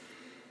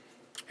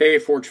Hey,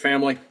 Forge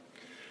family.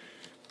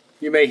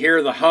 You may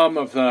hear the hum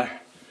of the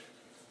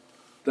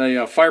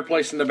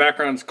fireplace in the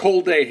background. It's a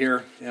cold day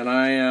here, and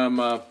I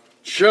am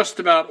just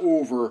about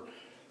over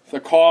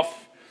the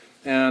cough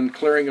and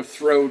clearing of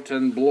throat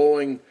and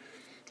blowing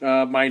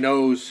my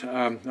nose.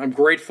 I'm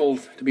grateful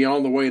to be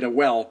on the way to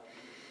well,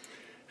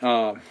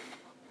 but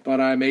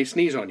I may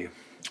sneeze on you.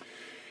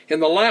 In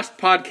the last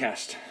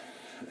podcast,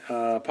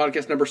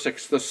 podcast number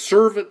 6, the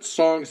Servant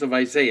Songs of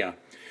Isaiah,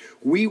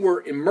 we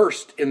were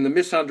immersed in the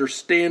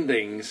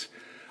misunderstandings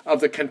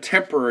of the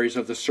contemporaries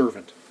of the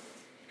servant.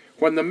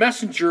 When the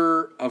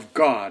messenger of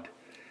God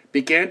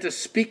began to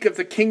speak of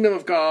the kingdom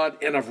of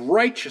God and of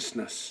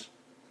righteousness,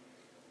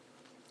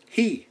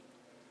 he,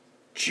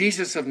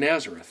 Jesus of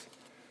Nazareth,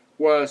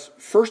 was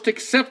first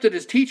accepted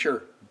as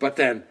teacher, but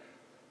then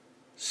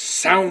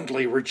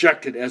soundly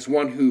rejected as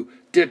one who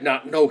did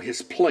not know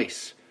his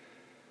place.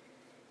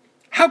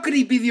 How could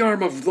he be the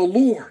arm of the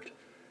Lord?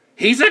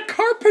 He's a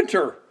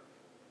carpenter.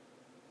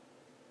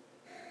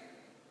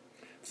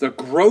 The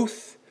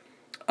growth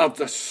of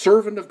the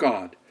servant of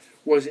God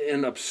was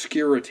in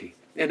obscurity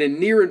and in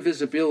near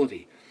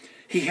invisibility.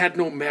 He had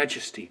no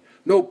majesty,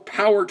 no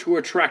power to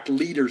attract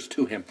leaders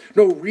to him,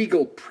 no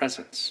regal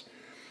presence.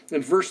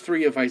 In verse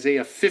 3 of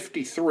Isaiah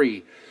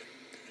 53,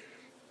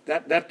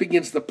 that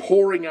begins the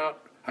pouring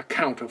out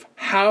account of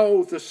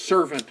how the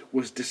servant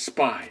was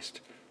despised,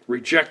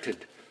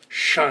 rejected,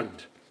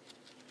 shunned.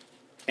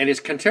 And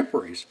his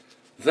contemporaries,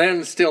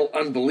 then still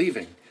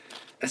unbelieving,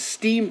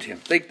 esteemed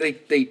him.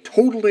 They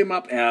totaled him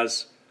up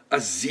as a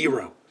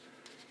zero.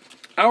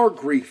 Our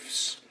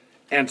griefs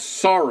and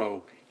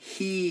sorrow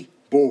he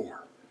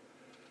bore.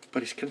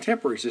 But his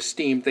contemporaries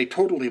esteemed, they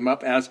totaled him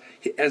up as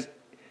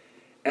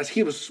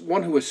he was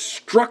one who was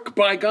struck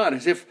by God,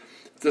 as if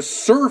the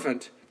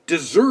servant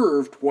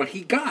deserved what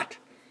he got.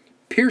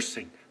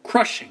 Piercing,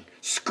 crushing,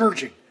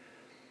 scourging,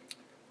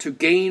 to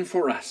gain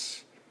for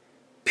us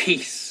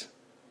peace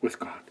with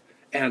God.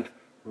 And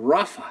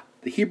Rapha,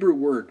 the Hebrew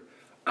word,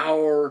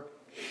 our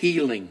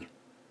healing.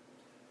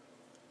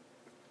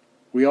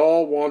 We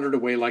all wandered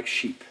away like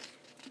sheep,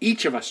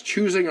 each of us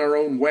choosing our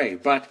own way,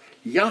 but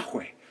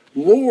Yahweh,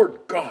 Lord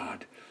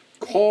God,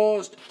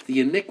 caused the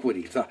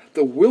iniquity,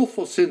 the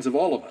willful sins of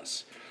all of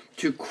us,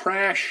 to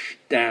crash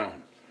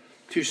down,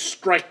 to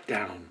strike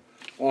down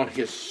on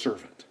his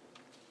servant.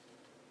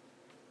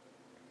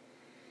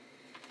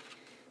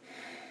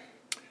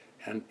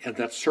 And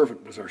that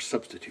servant was our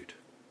substitute.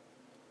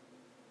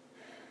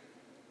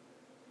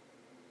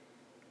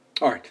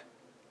 All right,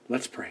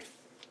 let's pray.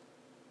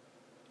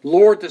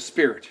 Lord the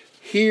Spirit,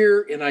 here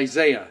in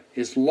Isaiah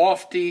is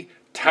lofty,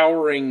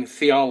 towering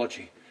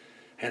theology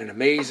and an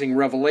amazing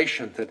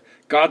revelation that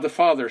God the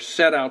Father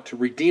set out to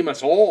redeem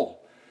us all.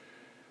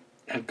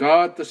 And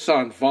God the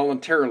Son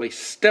voluntarily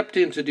stepped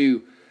in to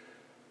do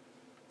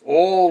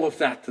all of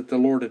that the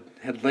Lord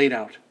had laid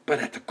out, but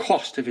at the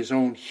cost of his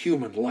own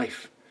human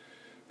life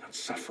and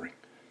suffering.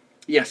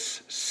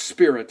 Yes,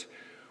 Spirit,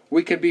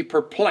 we can be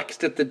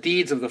perplexed at the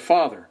deeds of the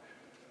Father,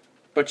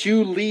 but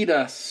you lead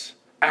us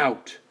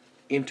out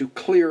into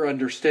clear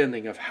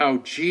understanding of how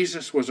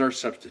Jesus was our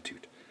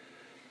substitute.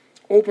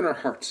 Open our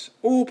hearts,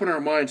 open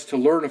our minds to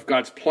learn of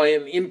God's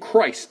plan in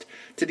Christ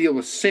to deal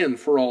with sin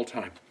for all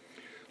time.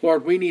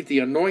 Lord, we need the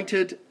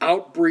anointed,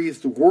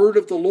 outbreathed word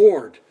of the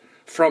Lord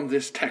from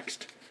this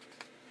text.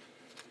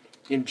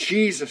 In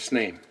Jesus'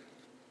 name,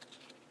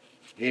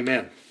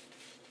 amen.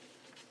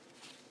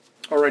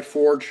 All right,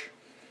 Forge,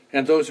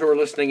 and those who are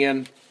listening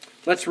in,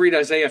 let's read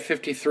Isaiah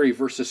 53,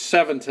 verses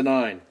 7 to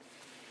 9.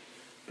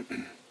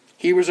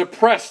 He was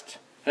oppressed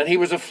and he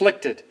was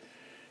afflicted,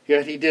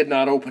 yet he did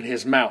not open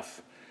his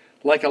mouth.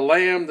 Like a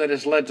lamb that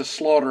is led to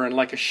slaughter, and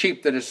like a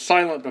sheep that is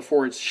silent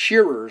before its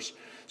shearers,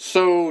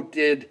 so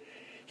did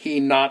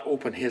he not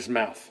open his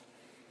mouth.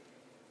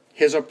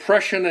 His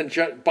oppression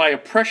by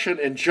oppression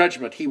and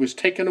judgment he was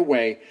taken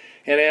away,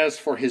 and as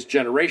for his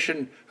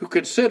generation, who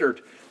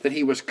considered that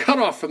he was cut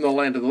off from the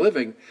land of the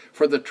living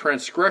for the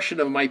transgression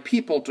of my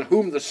people to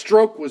whom the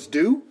stroke was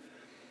due,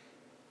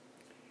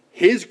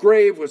 his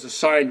grave was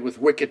assigned with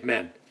wicked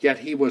men, yet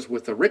he was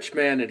with the rich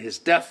man in his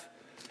death,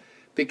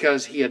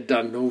 because he had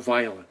done no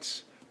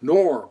violence,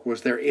 nor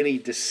was there any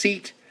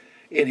deceit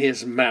in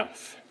his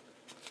mouth.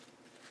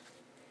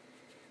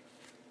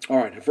 All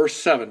right, in verse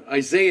 7,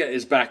 Isaiah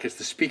is back as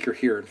the speaker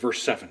here in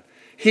verse 7.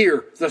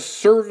 Here, the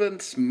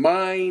servant's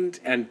mind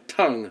and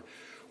tongue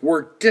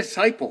were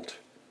discipled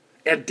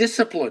and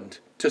disciplined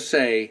to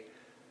say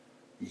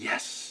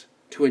yes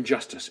to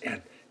injustice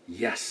and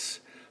yes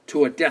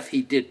to a death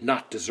he did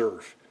not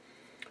deserve.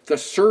 The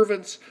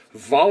servant's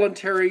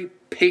voluntary,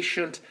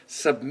 patient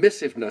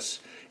submissiveness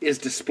is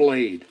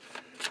displayed.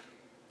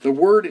 The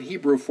word in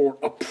Hebrew for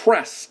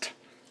oppressed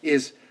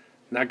is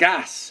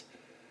nagas,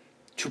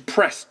 to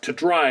press, to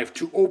drive,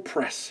 to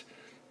oppress,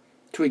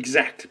 to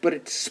exact. But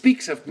it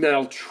speaks of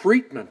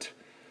maltreatment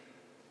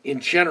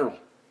in general.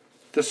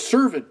 The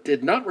servant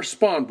did not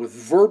respond with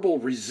verbal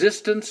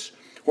resistance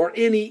or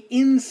any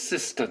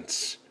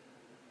insistence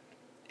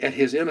at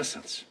his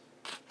innocence.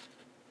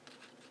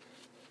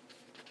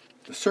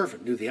 The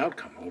servant knew the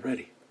outcome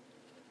already.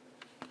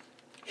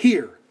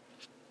 Here,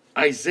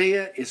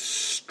 Isaiah is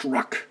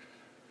struck.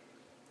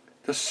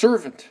 The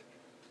servant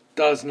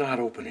does not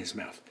open his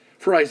mouth.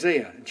 For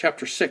Isaiah, in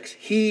chapter 6,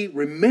 he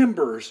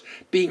remembers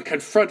being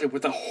confronted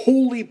with a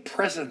holy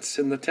presence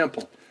in the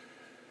temple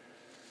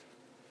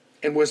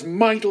and was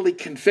mightily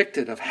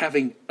convicted of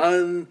having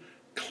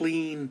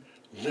unclean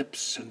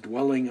lips and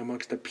dwelling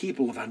amongst a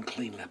people of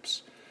unclean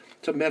lips.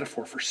 It's a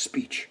metaphor for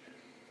speech.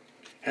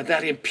 And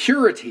that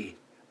impurity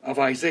of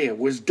Isaiah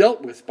was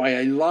dealt with by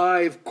a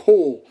live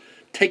coal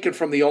taken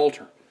from the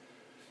altar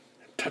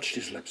and touched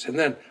his lips. And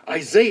then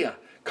Isaiah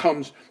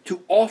comes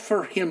to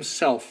offer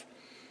himself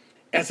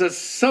as a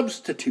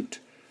substitute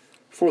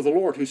for the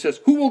Lord, who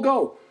says, "Who will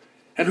go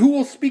and who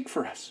will speak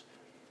for us?"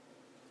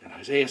 And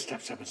Isaiah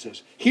steps up and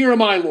says, "Here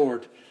am I,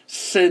 Lord,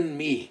 send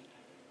me."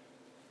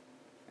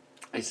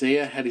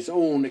 Isaiah had his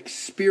own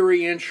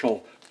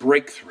experiential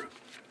breakthrough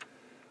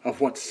of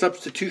what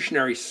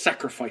substitutionary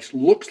sacrifice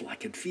looks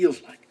like and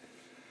feels like.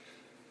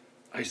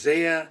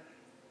 Isaiah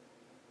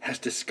has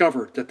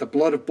discovered that the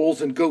blood of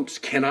bulls and goats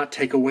cannot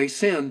take away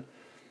sin.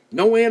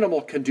 No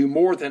animal can do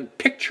more than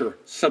picture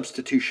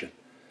substitution.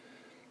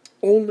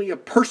 Only a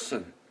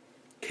person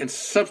can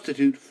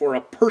substitute for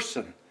a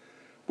person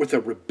with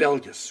a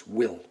rebellious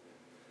will.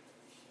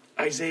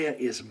 Isaiah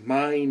is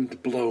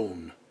mind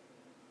blown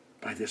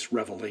by this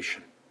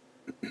revelation.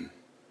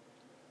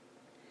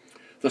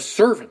 The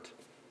servant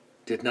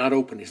did not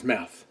open his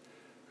mouth,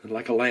 and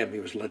like a lamb he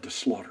was led to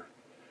slaughter,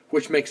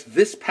 which makes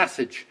this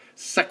passage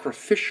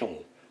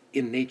sacrificial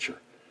in nature.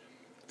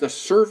 The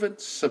servant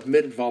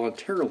submitted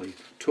voluntarily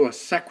to a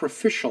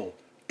sacrificial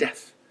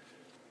death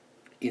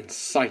in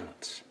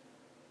silence.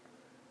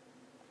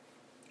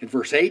 In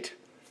verse 8,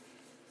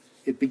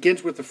 it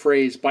begins with the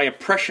phrase, "by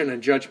oppression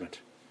and judgment."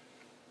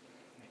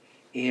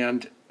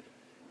 And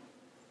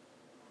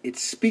it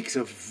speaks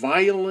of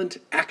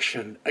violent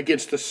action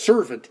against the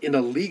servant in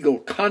a legal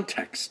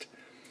context.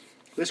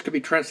 This could be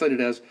translated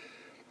as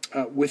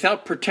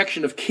without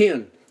protection of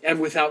kin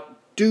and without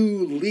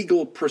due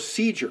legal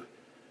procedure.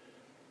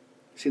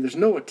 See, there's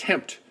no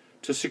attempt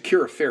to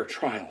secure a fair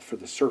trial for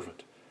the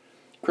servant.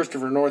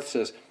 Christopher North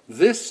says,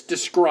 this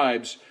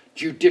describes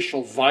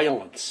judicial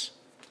violence.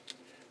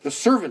 The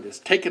servant is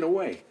taken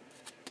away.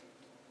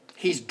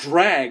 He's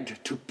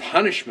dragged to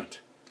punishment.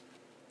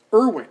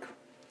 Erwick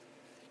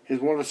is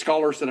one of the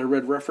scholars that I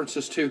read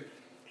references to.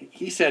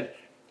 He said,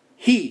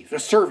 he, the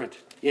servant,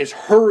 is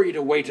hurried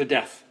away to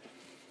death.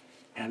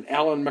 And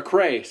Alan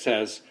McRae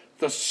says,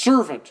 the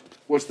servant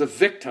was the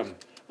victim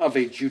of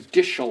a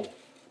judicial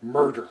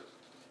murder.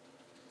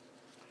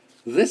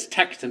 This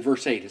text in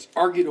verse 8 is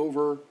argued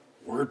over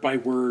word by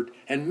word,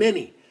 and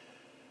many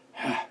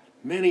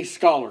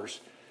scholars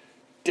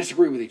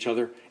disagree with each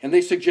other, and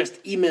they suggest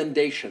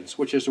emendations,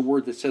 which is a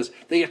word that says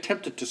they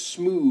attempted to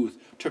smooth,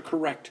 to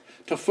correct,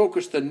 to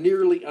focus the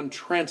nearly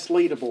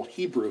untranslatable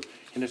Hebrew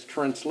in its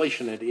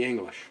translation into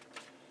English.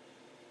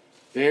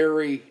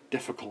 Very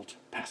difficult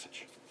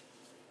passage.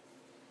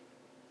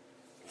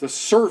 The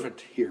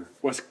servant here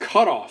was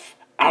cut off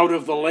out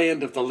of the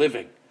land of the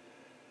living.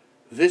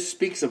 This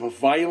speaks of a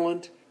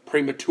violent,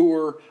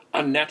 premature,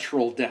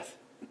 unnatural death.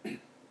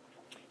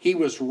 He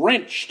was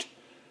wrenched,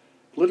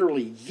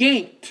 literally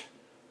yanked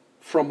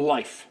from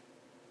life.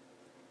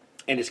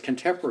 And his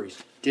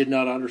contemporaries did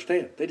not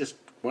understand. They just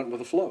went with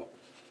the flow.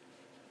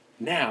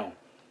 Now,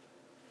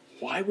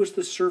 why was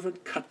the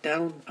servant cut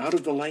down out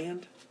of the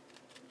land?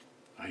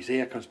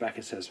 Isaiah comes back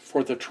and says,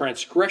 for the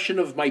transgression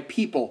of my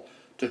people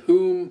to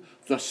whom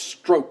the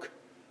stroke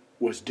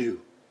was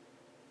due.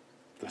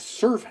 The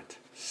servant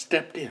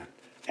stepped in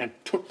and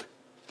took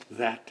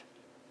that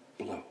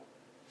blow.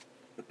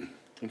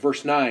 In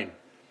verse 9,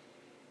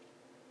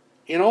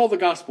 in all the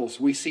Gospels,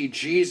 we see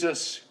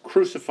Jesus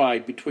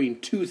crucified between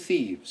two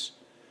thieves,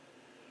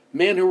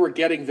 men who were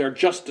getting their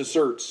just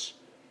deserts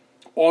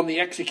on the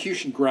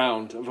execution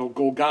ground of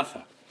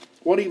Golgotha.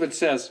 One even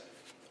says,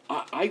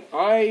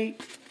 I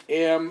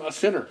am a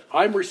sinner.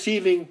 I'm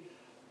receiving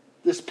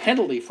this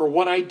penalty for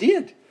what I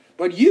did.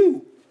 But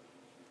you,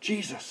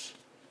 Jesus,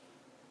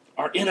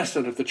 are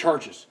innocent of the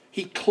charges.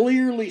 He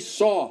clearly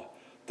saw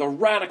the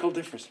radical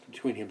difference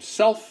between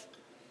himself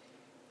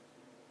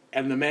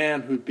and the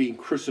man who'd been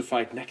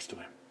crucified next to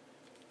him,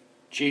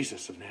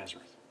 Jesus of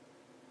Nazareth.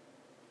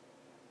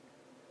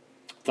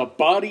 The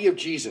body of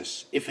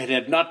Jesus, if it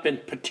had not been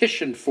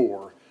petitioned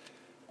for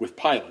with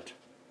Pilate,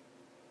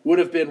 would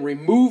have been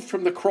removed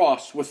from the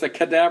cross with the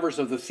cadavers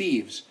of the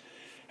thieves,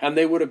 and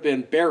they would have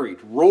been buried,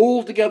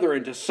 rolled together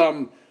into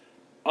some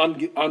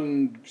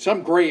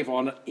grave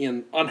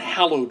in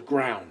unhallowed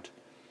ground.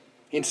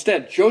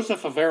 Instead,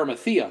 Joseph of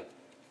Arimathea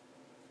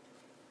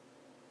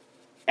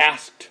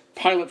asked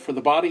Pilate for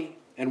the body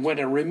and went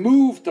and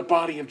removed the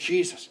body of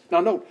Jesus.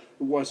 Now note,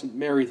 it wasn't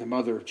Mary, the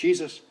mother of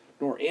Jesus,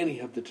 nor any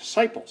of the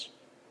disciples.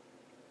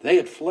 They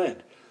had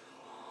fled.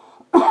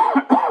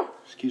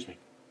 Excuse me.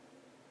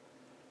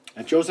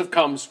 And Joseph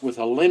comes with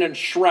a linen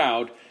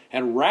shroud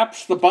and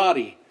wraps the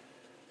body,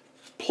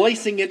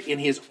 placing it in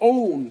his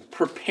own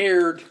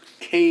prepared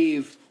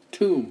cave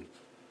tomb,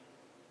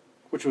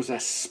 which was a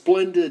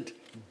splendid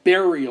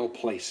burial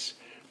place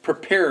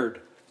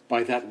prepared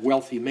by that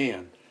wealthy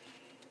man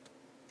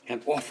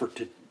and offered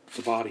to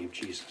the body of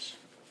Jesus.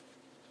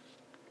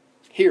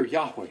 Here,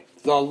 Yahweh,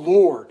 the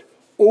Lord,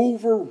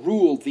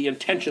 overruled the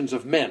intentions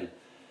of men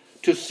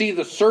to see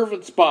the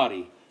servant's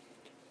body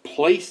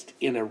placed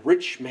in a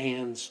rich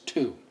man's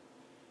tomb.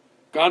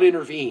 God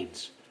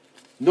intervenes.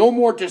 No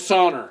more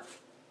dishonor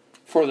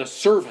for the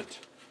servant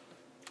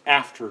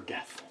after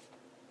death.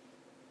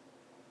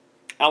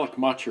 Alec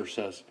Motcher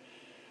says,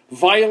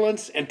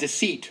 violence and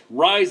deceit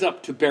rise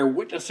up to bear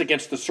witness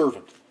against the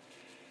servant,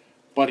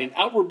 but in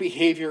outward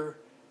behavior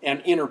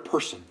and inner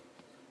person,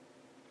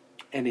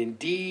 and in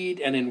deed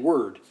and in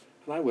word,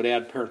 and I would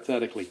add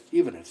parenthetically,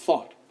 even in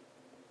thought,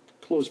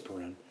 close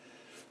paren,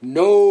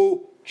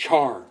 no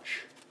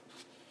charge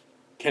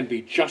can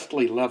be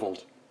justly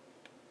leveled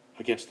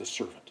against the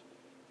servant.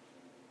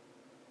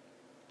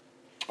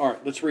 All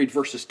right, let's read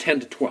verses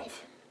 10 to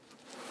 12.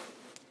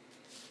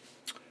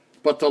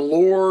 But the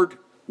Lord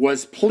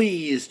was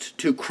pleased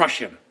to crush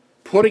him,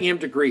 putting him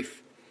to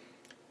grief.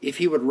 If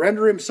he would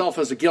render himself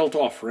as a guilt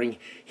offering,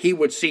 he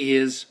would see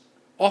his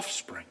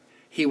offspring.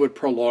 He would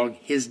prolong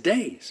his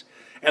days.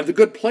 And the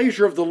good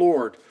pleasure of the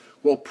Lord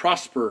will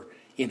prosper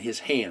in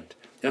his hand.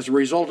 As a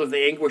result of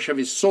the anguish of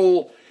his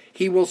soul,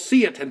 he will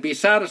see it and be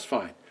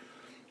satisfied.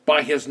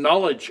 By his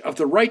knowledge of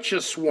the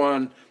righteous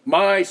one,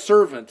 my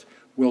servant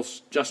will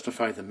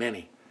justify the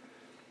many,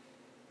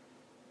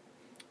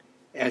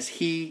 as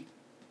he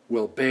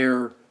will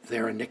bear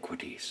their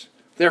iniquities.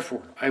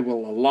 Therefore, I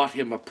will allot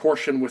him a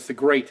portion with the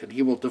great, and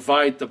he will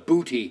divide the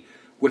booty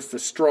with the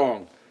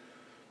strong.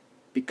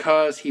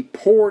 Because he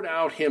poured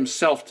out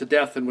himself to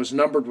death and was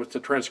numbered with the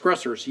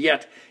transgressors,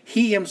 yet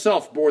he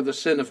himself bore the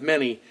sin of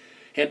many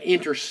and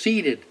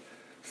interceded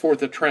for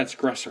the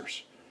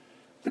transgressors.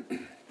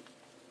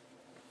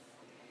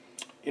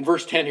 In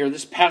verse 10 here,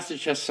 this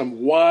passage has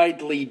some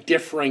widely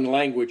differing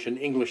language in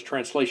English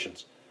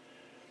translations.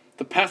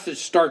 The passage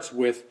starts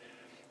with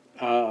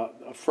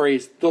a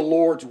phrase, the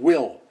Lord's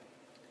will.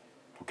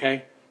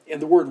 Okay?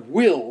 And the word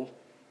will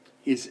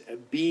is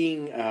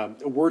being a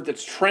word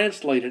that's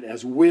translated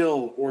as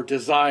will or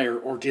desire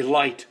or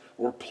delight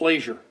or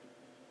pleasure.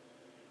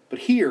 But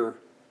here,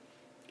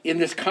 in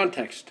this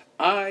context,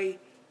 I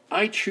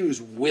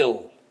choose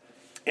will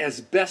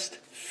as best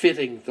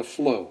fitting the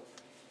flow.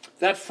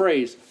 That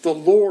phrase, the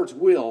Lord's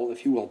will,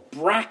 if you will,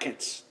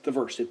 brackets the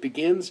verse. It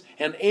begins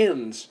and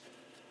ends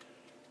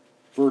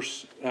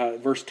verse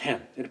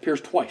 10. It appears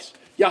twice.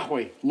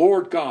 Yahweh,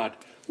 Lord God,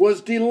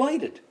 was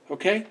delighted,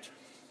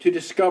 to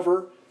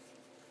discover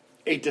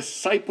a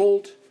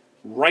discipled,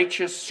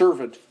 righteous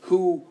servant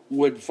who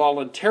would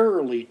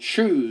voluntarily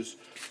choose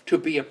to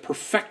be a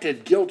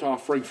perfected guilt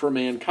offering for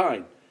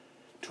mankind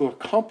to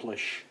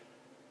accomplish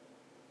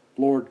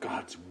Lord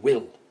God's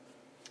will.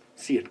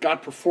 See it,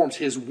 God performs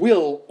his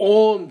will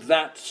on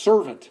that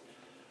servant.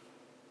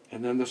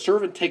 And then the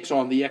servant takes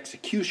on the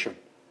execution,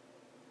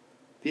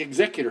 the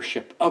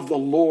executorship of the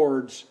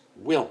Lord's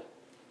will.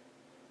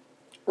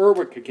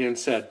 Urwick again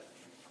said,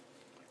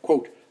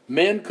 quote,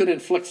 men could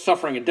inflict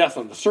suffering and death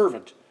on the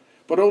servant,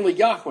 but only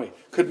Yahweh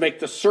could make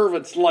the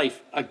servant's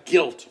life a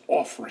guilt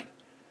offering.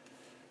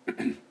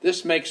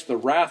 This makes the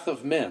wrath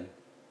of men,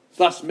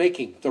 thus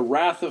making the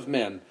wrath of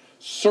men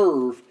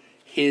serve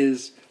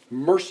his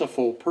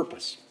merciful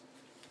purpose.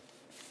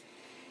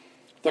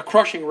 The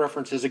crushing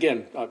reference is,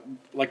 again,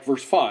 like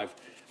verse 5,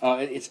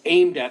 it's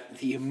aimed at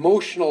the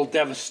emotional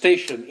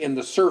devastation in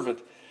the servant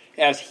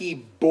as he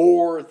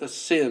bore the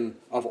sin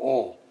of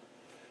all.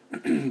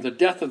 The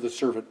death of the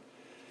servant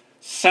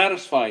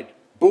satisfied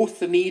both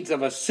the needs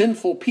of a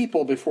sinful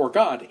people before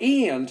God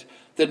and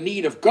the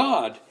need of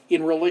God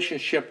in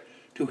relationship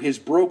to his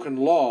broken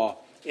law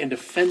and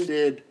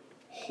offended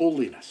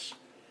holiness.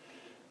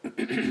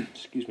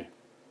 Excuse me.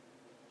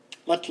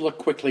 Let's look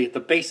quickly at the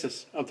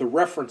basis of the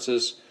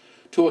references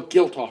to a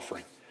guilt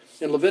offering.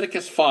 In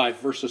Leviticus 5,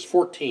 verses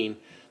 14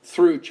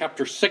 through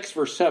chapter 6,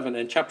 verse 7,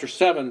 and chapter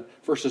 7,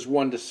 verses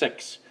 1 to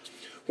 6.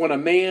 When a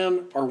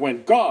man, or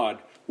when God,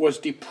 was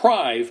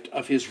deprived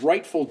of his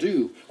rightful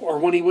due, or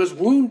when he was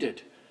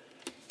wounded,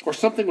 or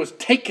something was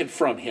taken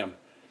from him,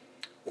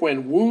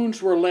 when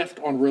wounds were left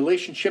on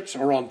relationships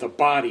or on the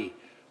body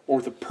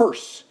or the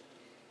purse,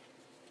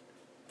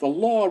 the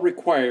law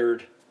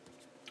required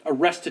a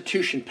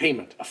restitution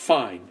payment, a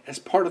fine, as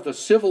part of the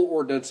civil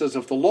ordinances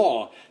of the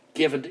law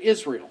given to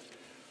Israel.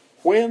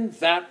 When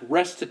that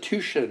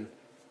restitution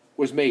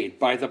was made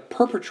by the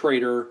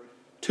perpetrator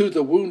to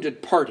the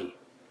wounded party,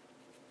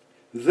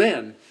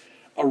 then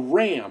a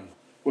ram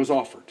was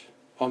offered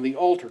on the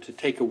altar to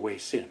take away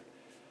sin.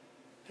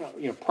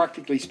 Now,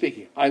 practically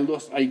speaking,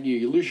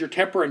 you lose your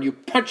temper and you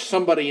punch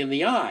somebody in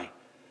the eye,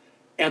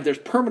 and there's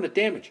permanent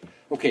damage.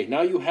 Okay,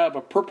 now you have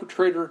a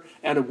perpetrator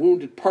and a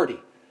wounded party.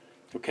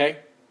 Okay?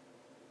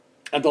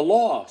 And the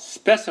law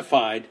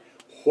specified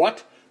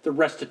what the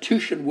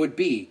restitution would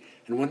be.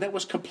 And when that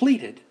was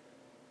completed,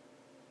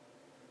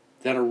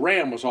 then a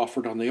ram was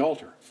offered on the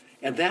altar.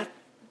 And that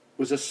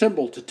was a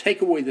symbol to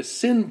take away the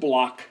sin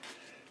block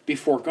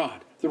before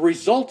God. the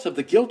results of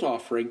the guilt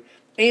offering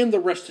and the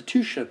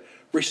restitution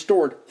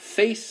restored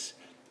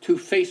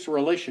face-to-face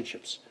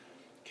relationships.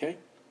 Okay?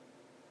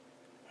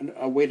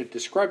 A way to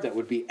describe that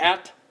would be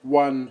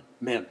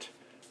at-one-ment,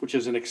 which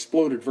is an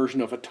exploded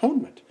version of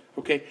atonement.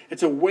 Okay?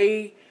 It's a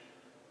way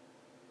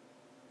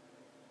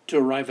to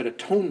arrive at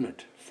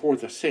atonement for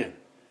the sin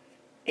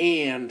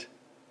and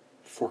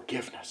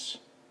forgiveness.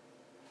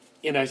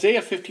 In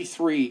Isaiah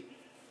 53,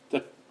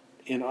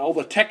 in all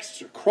the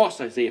texts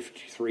across Isaiah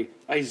 53,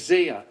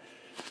 Isaiah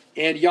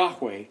and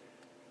Yahweh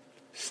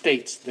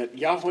states that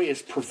Yahweh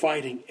is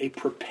providing a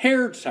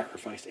prepared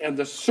sacrifice, and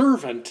the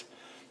servant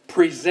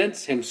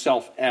presents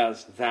himself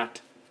as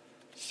that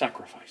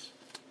sacrifice.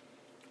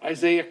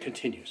 Isaiah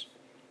continues,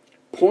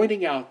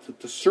 pointing out that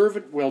the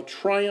servant will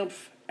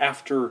triumph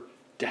after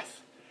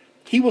death.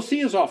 He will see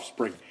his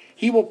offspring.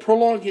 He will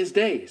prolong his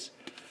days.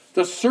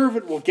 The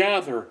servant will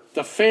gather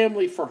the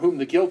family for whom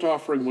the guilt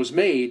offering was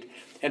made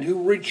and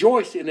who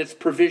rejoice in its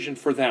provision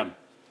for them.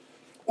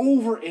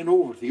 Over and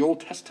over, the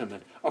Old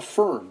Testament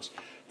affirms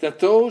that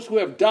those who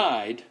have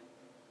died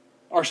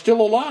are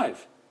still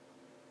alive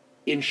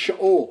in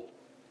Sheol.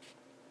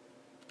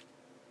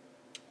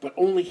 But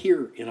only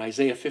here in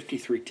Isaiah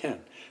 53:10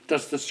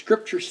 does the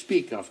scripture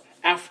speak of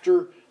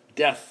after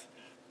death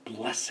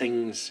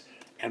blessings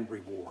and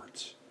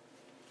rewards.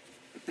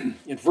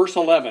 In verse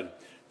 11,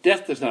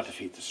 death does not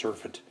defeat the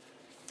servant.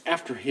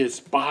 After his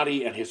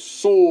body and his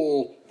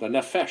soul, the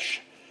nephesh,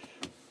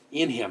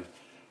 in him,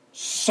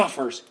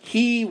 suffers,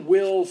 he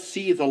will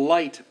see the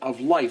light of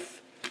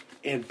life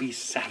and be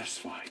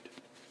satisfied.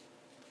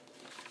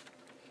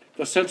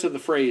 The sense of the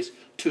phrase,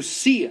 to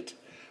see it,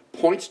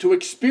 points to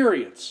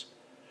experience.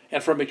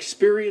 And from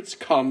experience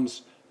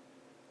comes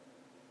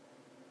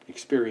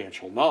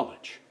experiential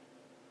knowledge.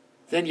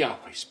 Then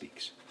Yahweh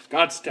speaks.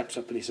 God steps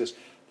up and he says,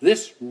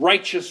 this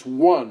righteous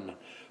one,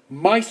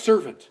 my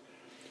servant,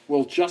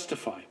 will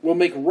justify, will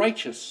make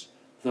righteous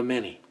the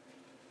many.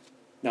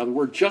 Now the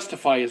word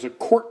justify is a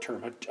court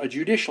term, a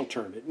judicial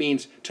term. It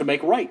means to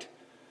make right,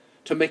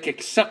 to make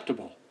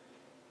acceptable.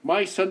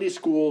 My Sunday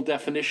school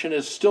definition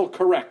is still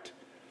correct.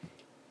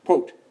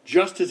 Quote,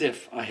 just as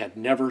if I had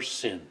never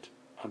sinned,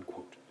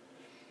 unquote.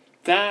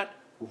 That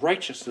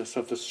righteousness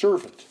of the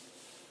servant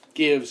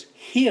gives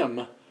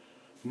him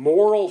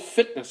moral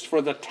fitness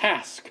for the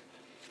task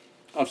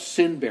of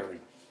sin bearing.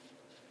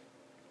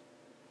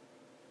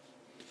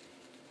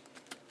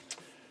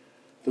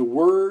 The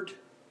word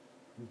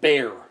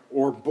bear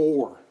or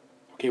bore,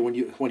 okay,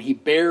 when he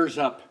bears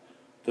up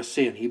the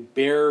sin, he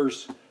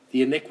bears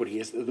the iniquity.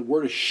 The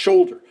word is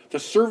shoulder. The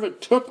servant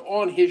took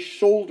on his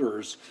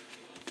shoulders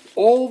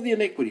all the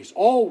iniquities,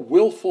 all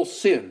willful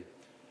sin,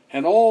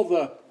 and all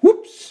the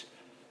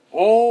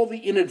all the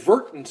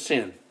inadvertent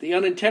sin, the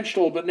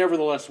unintentional but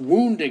nevertheless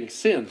wounding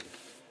sin,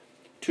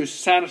 to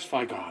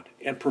satisfy God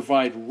and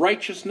provide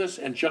righteousness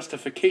and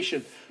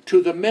justification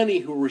to the many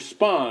who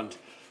respond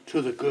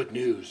to the good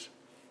news.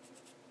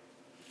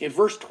 In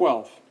verse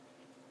 12,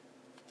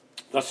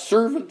 the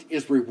servant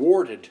is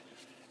rewarded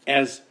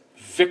as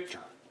victor.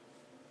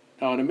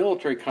 Now, in a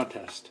military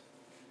conquest,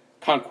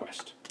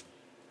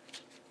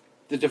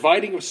 the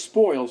dividing of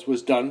spoils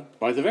was done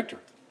by the victor.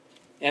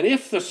 And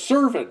if the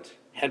servant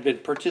had been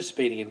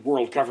participating in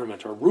world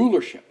government or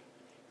rulership,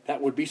 that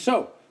would be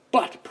so.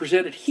 But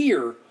presented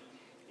here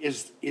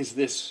is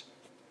this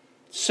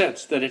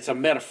sense that it's a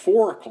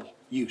metaphorical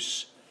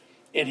use.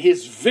 And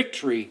his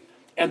victory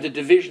and the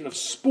division of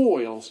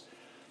spoils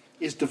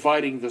is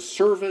dividing the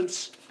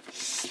servant's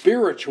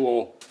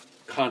spiritual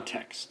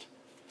context.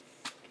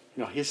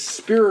 His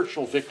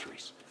spiritual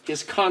victories,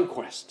 his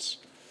conquests.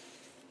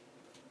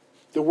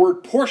 The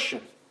word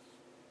portion,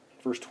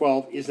 verse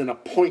 12, is an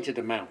appointed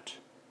amount.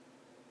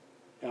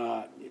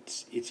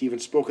 It's even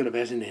spoken of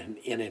as an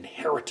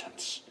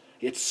inheritance.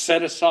 It's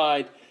set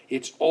aside.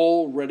 It's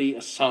already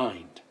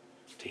assigned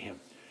to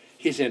him.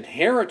 His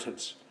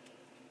inheritance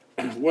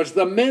was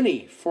the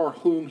many for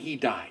whom he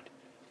died.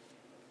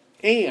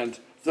 And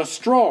the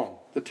strong,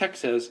 the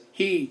text says,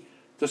 the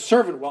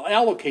servant will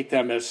allocate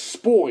them as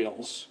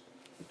spoils.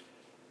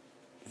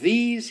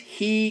 These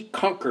he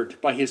conquered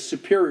by his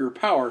superior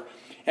power,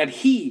 and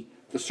he,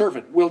 the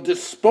servant, will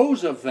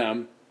dispose of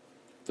them,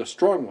 the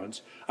strong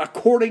ones,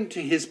 according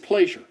to his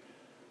pleasure.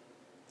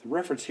 The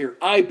reference here,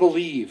 I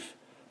believe,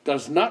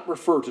 does not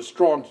refer to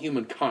strong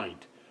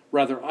humankind.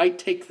 Rather, I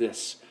take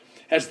this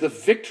as the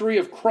victory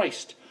of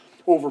Christ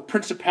over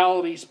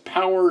principalities,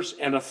 powers,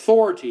 and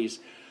authorities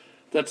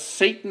that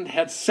Satan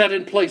had set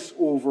in place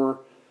over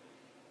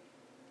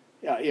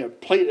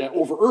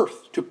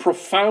earth to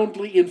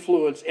profoundly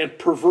influence and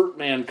pervert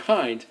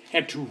mankind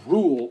and to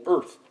rule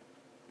earth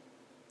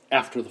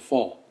after the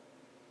fall.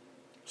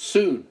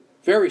 Soon,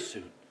 very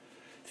soon,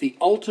 the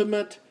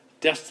ultimate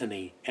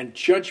destiny and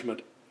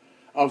judgment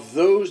of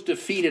those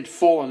defeated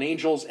fallen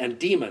angels and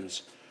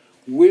demons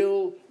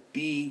will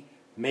be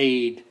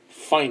made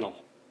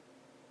final.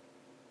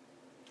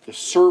 The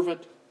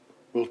servant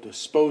will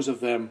dispose of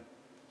them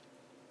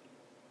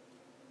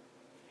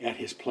at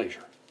his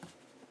pleasure.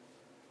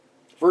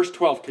 verse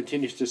 12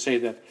 continues to say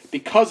that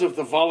because of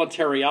the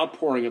voluntary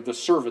outpouring of the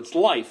servant's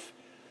life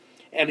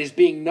and his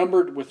being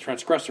numbered with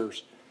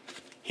transgressors,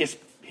 his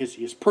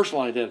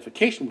personal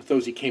identification with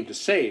those he came to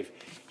save,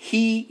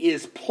 he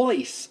is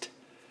placed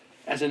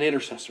as an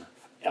intercessor,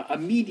 a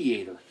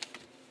mediator,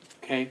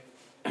 okay?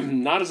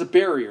 Not as a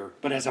barrier,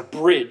 but as a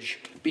bridge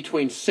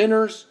between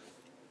sinners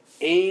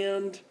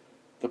and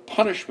the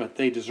punishment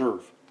they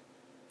deserve.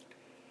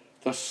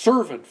 The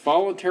servant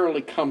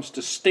voluntarily comes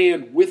to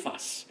stand with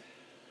us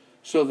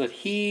so that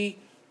he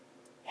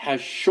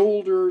has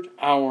shouldered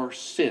our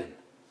sin.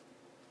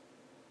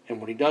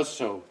 And when he does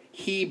so,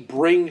 he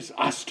brings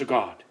us to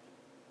God,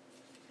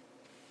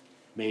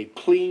 made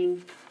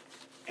clean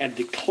and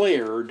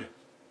declared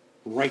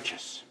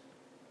righteous.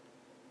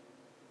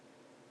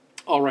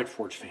 All right,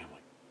 Forge family.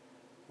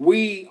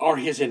 We are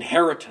his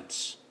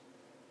inheritance.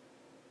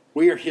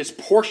 We are his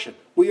portion.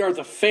 We are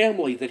the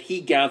family that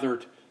he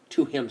gathered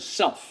to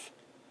himself.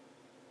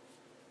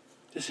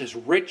 This is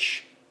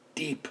rich,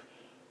 deep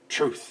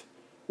truth,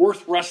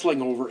 worth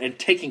wrestling over and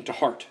taking to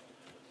heart.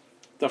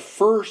 The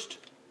first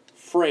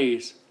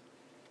phrase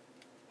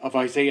of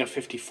Isaiah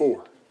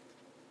 54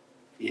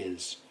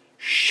 is,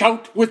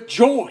 shout with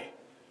joy.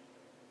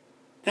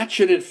 That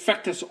should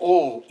infect us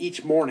all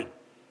each morning,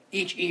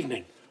 each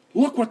evening.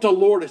 Look what the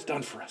Lord has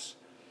done for us.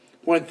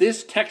 When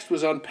this text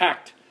was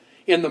unpacked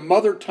in the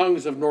mother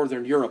tongues of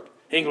Northern Europe,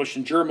 English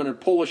and German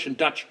and Polish and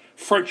Dutch,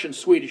 French and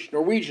Swedish,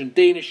 Norwegian,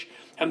 Danish,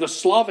 and the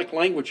Slavic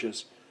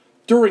languages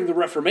during the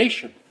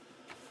Reformation,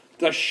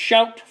 the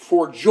shout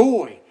for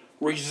joy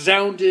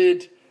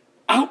resounded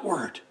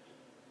outward.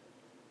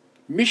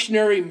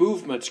 Missionary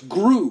movements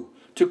grew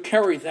to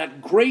carry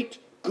that great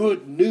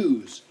good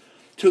news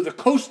to the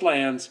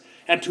coastlands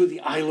and to the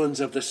islands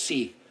of the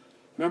sea.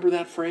 Remember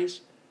that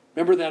phrase?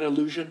 Remember that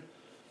allusion?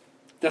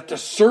 That the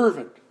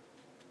servant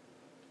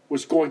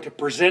was going to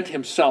present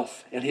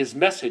himself and his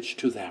message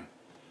to them.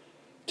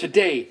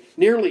 Today,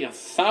 nearly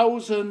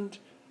 1,000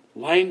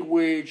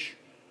 language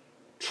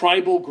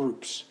tribal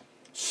groups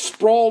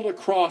sprawled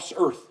across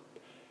earth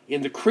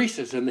in the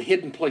creases and the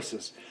hidden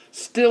places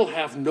still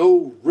have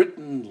no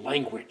written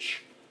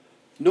language,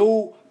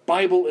 no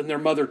Bible in their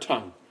mother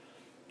tongue,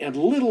 and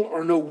little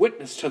or no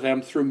witness to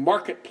them through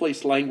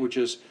marketplace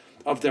languages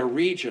of their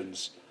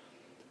regions,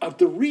 of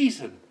the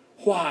reason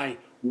why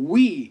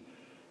we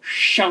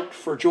shout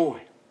for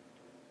joy.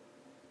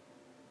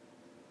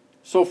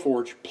 So,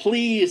 Forge,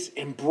 please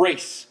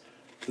embrace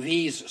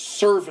these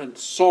servant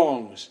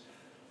songs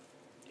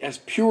as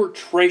pure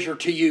treasure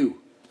to you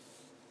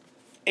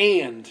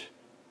and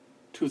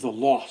to the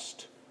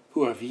lost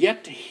who have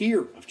yet to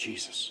hear of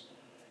Jesus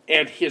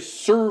and his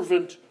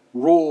servant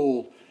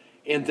role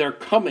in their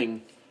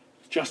coming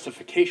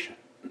justification.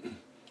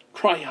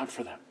 Cry out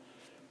for them.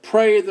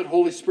 Pray that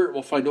Holy Spirit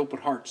will find open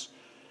hearts,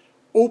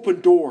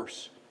 open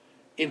doors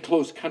in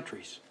closed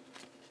countries,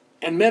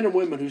 and men and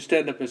women who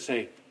stand up and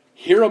say,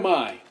 here am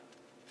I,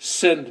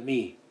 send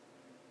me.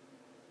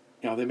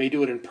 Now, they may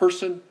do it in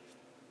person,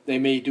 they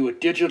may do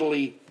it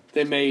digitally,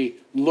 they may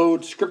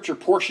load scripture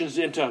portions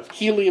into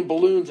helium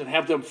balloons and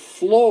have them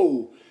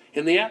flow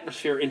in the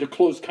atmosphere into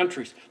closed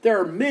countries. There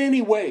are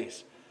many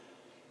ways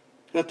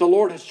that the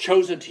Lord has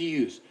chosen to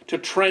use to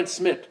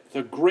transmit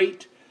the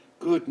great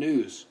good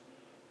news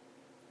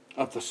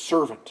of the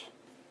servant.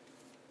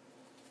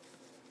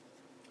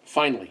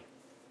 Finally,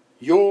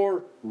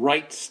 your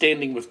right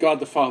standing with God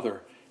the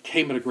Father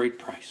came at a great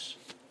price.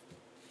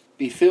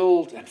 Be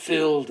filled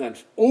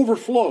and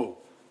overflow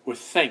with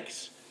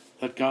thanks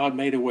that God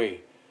made a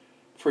way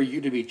for you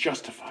to be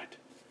justified,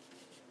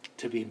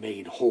 to be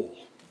made whole.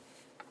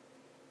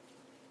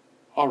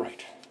 All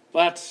right,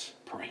 let's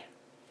pray.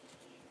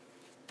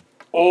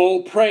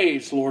 All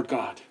praise, Lord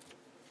God.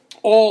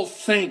 All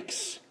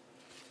thanks.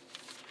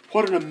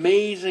 What an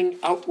amazing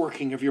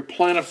outworking of your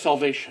plan of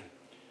salvation.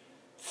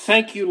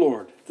 Thank you,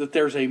 Lord, that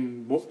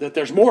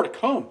there's more to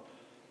come.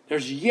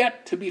 There's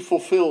yet to be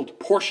fulfilled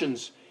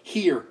portions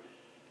here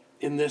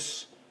in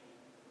this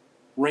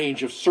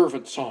range of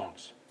servant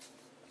songs,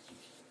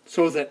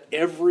 so that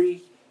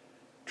every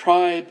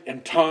tribe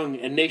and tongue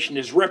and nation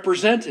is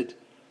represented,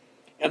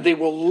 and they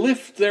will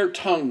lift their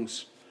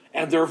tongues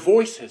and their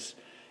voices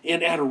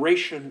in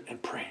adoration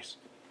and praise.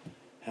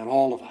 And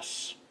all of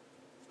us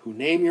who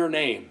name your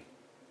name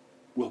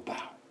will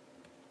bow.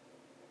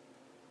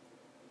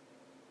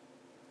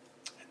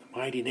 In the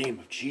mighty name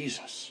of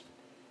Jesus,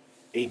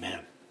 amen.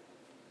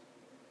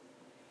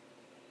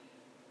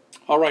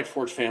 All right,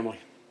 Forge family.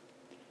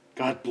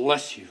 God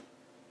bless you.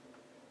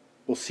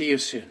 We'll see you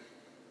soon.